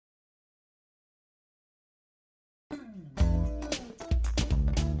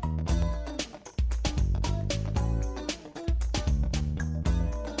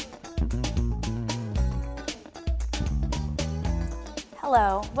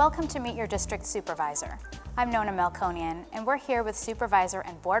Hello, welcome to Meet Your District Supervisor. I'm Nona Melkonian, and we're here with Supervisor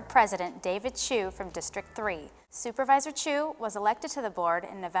and Board President David Chu from District 3. Supervisor Chu was elected to the board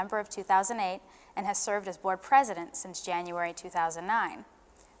in November of 2008 and has served as board president since January 2009.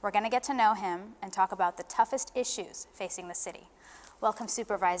 We're going to get to know him and talk about the toughest issues facing the city. Welcome,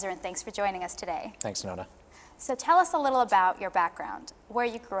 Supervisor, and thanks for joining us today. Thanks, Nona. So tell us a little about your background, where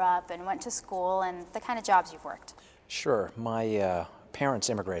you grew up and went to school, and the kind of jobs you've worked. Sure. My parents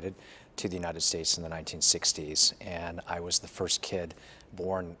immigrated to the United States in the 1960s, and I was the first kid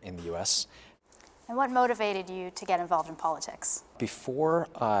born in the U.S. And what motivated you to get involved in politics? Before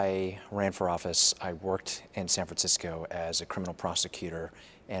I ran for office, I worked in San Francisco as a criminal prosecutor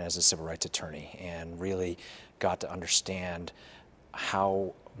and as a civil rights attorney, and really got to understand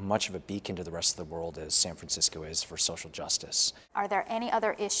how much of a beacon to the rest of the world as San Francisco is for social justice. Are there any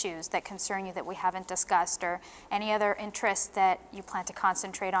other issues that concern you that we haven't discussed, or any other interests that you plan to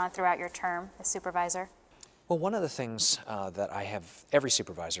concentrate on throughout your term as supervisor? Well, one of the things that every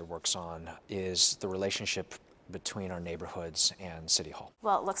supervisor works on is the relationship between our neighborhoods and City Hall.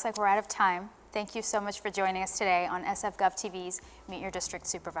 Well, it looks like we're out of time. Thank you so much for joining us today on SF Gov TV's Meet Your District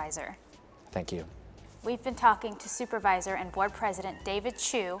Supervisor. Thank you. We've been talking to Supervisor and Board President David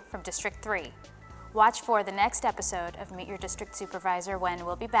Chu from District 3. Watch for the next episode of Meet Your District Supervisor when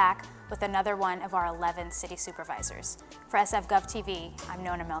we'll be back with another one of our 11 city supervisors. For SF Gov TV, I'm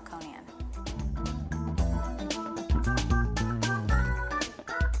Nona Melkonian.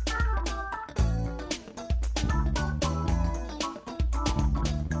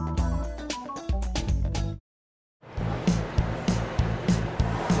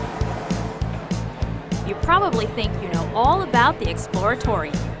 You probably think you know all about the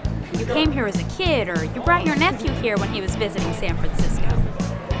Exploratorium. You came here as a kid, or you brought your nephew here when he was visiting San Francisco.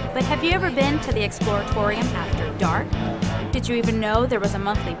 But have you ever been to the Exploratorium after dark? Did you even know there was a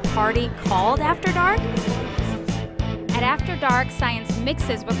monthly party called After Dark? At After Dark, science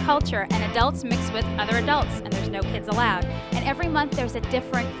mixes with culture, and adults mix with other adults, and there's no kids allowed. And every month there's a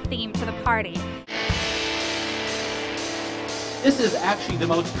different theme to the party. This is actually the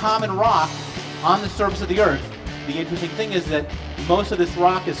most common rock on the surface of the Earth. The interesting thing is that most of this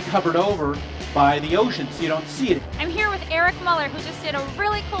rock is covered over by the ocean, so you don't see it. I'm here with Eric Muller, who just did a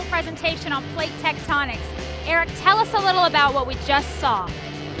really cool presentation on plate tectonics. Eric, tell us a little about what we just saw.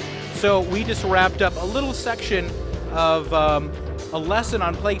 So we just wrapped up a little section of a lesson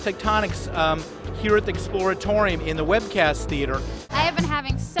on plate tectonics here at the Exploratorium in the Webcast Theater. I have been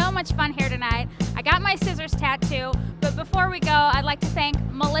having so much fun here tonight. I got my scissors tattoo, but before we go, I'd like to thank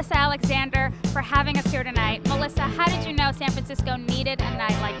Melissa Alexander for having us here tonight. Melissa, how did you know San Francisco needed a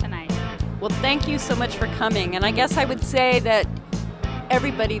night like tonight? Well, thank you so much for coming, and I guess I would say that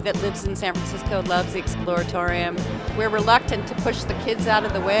everybody that lives in San Francisco loves the Exploratorium. We're reluctant to push the kids out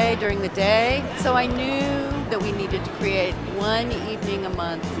of the way during the day, so I knew that we needed to create one evening a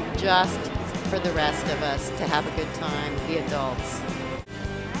month just for the rest of us to have a good time, the adults.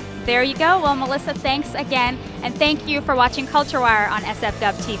 There you go. Well, Melissa, thanks again, and thank you for watching Culture Wire on SF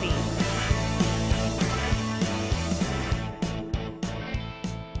Gov TV.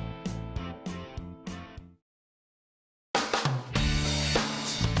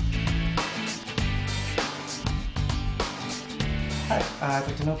 Hi, I'd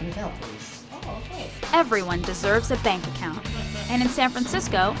like to open an account, please. Oh, okay. Everyone deserves a bank account. And in San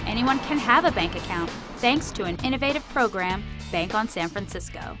Francisco, anyone can have a bank account, thanks to an innovative program, Bank on San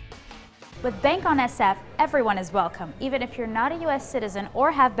Francisco. With Bank on SF, everyone is welcome. Even if you're not a U.S. citizen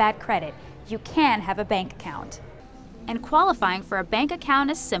or have bad credit, you can have a bank account. And qualifying for a bank account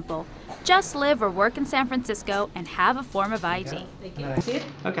is simple. Just live or work in San Francisco and have a form of ID.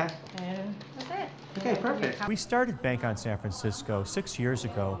 Okay. And that's it. Okay, perfect. We started Bank on San Francisco 6 years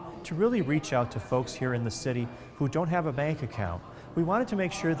ago to really reach out to folks here in the city who don't have a bank account. We wanted to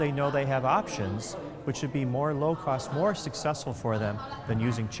make sure they know they have options, which should be more low cost, more successful for them than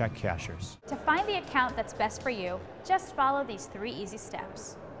using check cashers. To find the account that's best for you, just follow these 3 easy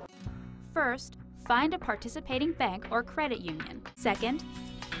steps. First, find a participating bank or credit union. Second,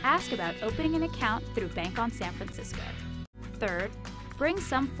 ask about opening an account through Bank on San Francisco. Third, bring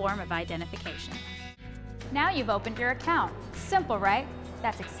some form of identification. Now you've opened your account. Simple, right?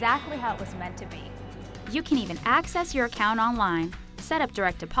 That's exactly how it was meant to be. You can even access your account online, set up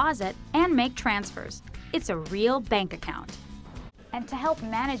direct deposit, and make transfers. It's a real bank account. And to help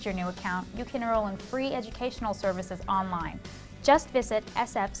manage your new account, you can enroll in free educational services online. Just visit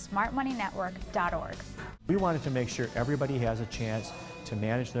sfsmartmoneynetwork.org. We wanted to make sure everybody has a chance to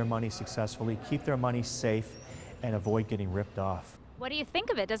manage their money successfully, keep their money safe, and avoid getting ripped off. What do you think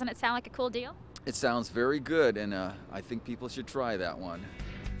of it? Doesn't it sound like a cool deal? It sounds very good, and I think people should try that one.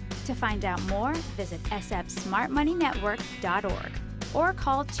 To find out more, visit sfsmartmoneynetwork.org or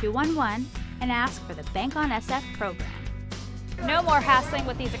call 211 and ask for the Bank on SF program. No more hassling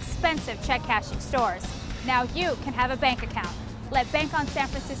with these expensive check cashing stores. Now you can have a bank account. Let Bank on San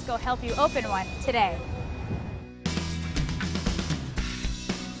Francisco help you open one today.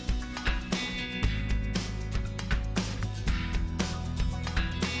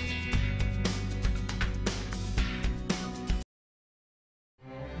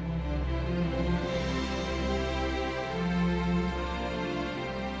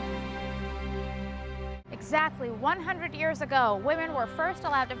 Exactly 100 years ago, women were first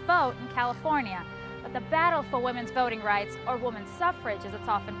allowed to vote in California. But the battle for women's voting rights, or women's suffrage as it's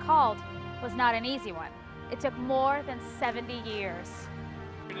often called, was not an easy one. It took more than 70 years.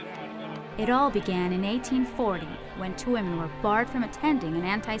 It all began in 1840 when 2 women were barred from attending an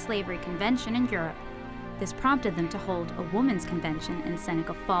anti-slavery convention in Europe. This prompted them to hold a women's convention in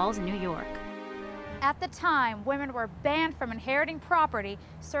Seneca Falls, New York. At the time, women were banned from inheriting property,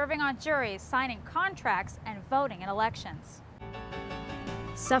 serving on juries, signing contracts, and voting in elections.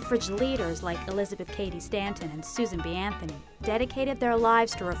 Suffrage leaders like Elizabeth Cady Stanton and Susan B. Anthony dedicated their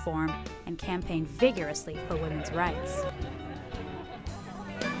lives to reform and campaigned vigorously for women's rights.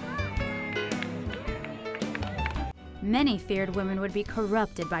 Many feared women would be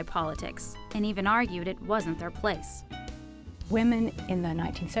corrupted by politics and even argued it wasn't their place. Women in the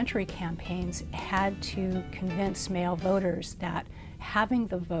 19th century campaigns had to convince male voters that having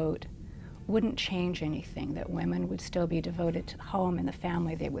the vote wouldn't change anything, that women would still be devoted to the home and the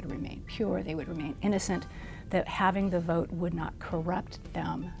family, they would remain pure, they would remain innocent, that having the vote would not corrupt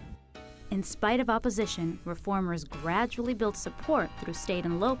them. In spite of opposition, reformers gradually built support through state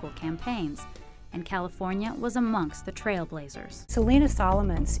and local campaigns, and California was amongst the trailblazers. Selena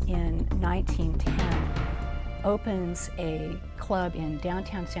Solomons in 1910 opens a club in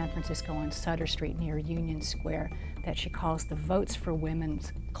downtown San Francisco on Sutter Street near Union Square that she calls the Votes for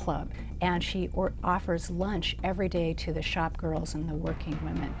Women's Club. And she offers lunch every day to the shop girls and the working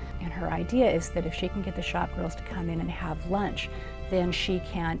women. And her idea is that if she can get the shop girls to come in and have lunch, then she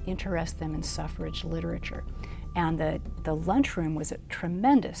can interest them in suffrage literature. And the lunchroom was a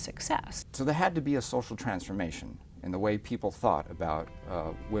tremendous success. So there had to be a social transformation in the way people thought about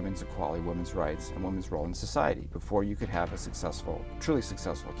women's equality, women's rights, and women's role in society before you could have a successful, truly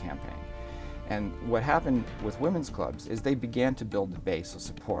successful campaign. And what happened with women's clubs is they began to build a base of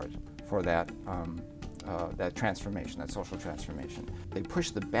support for that, that transformation, that social transformation. They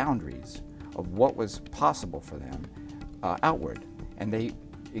pushed the boundaries of what was possible for them outward, and they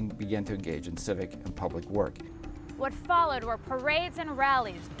began to engage in civic and public work. What followed were parades and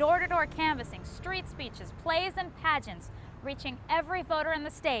rallies, door-to-door canvassing, street speeches, plays and pageants, reaching every voter in the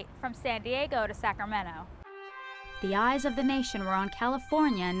state from San Diego to Sacramento. The eyes of the nation were on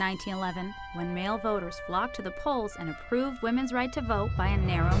California in 1911 when male voters flocked to the polls and approved women's right to vote by a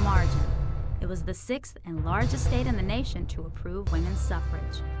narrow margin. It was the 6th and largest state in the nation to approve women's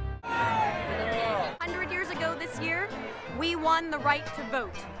suffrage. 100 years ago this year, we won the right to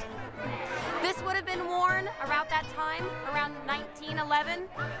vote. This would have been worn around that time, around 1911,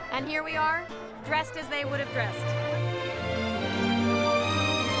 and here we are, dressed as they would have dressed.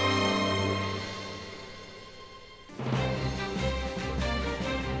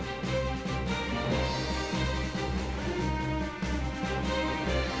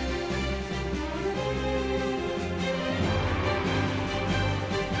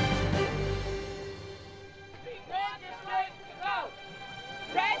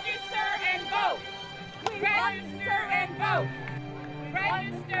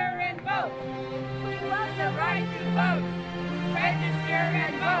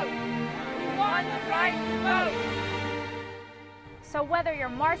 So whether you're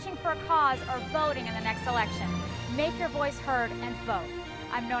marching for a cause or voting in the next election, make your voice heard and vote.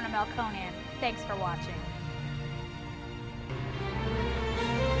 I'm Nona Melkonian. Thanks for watching.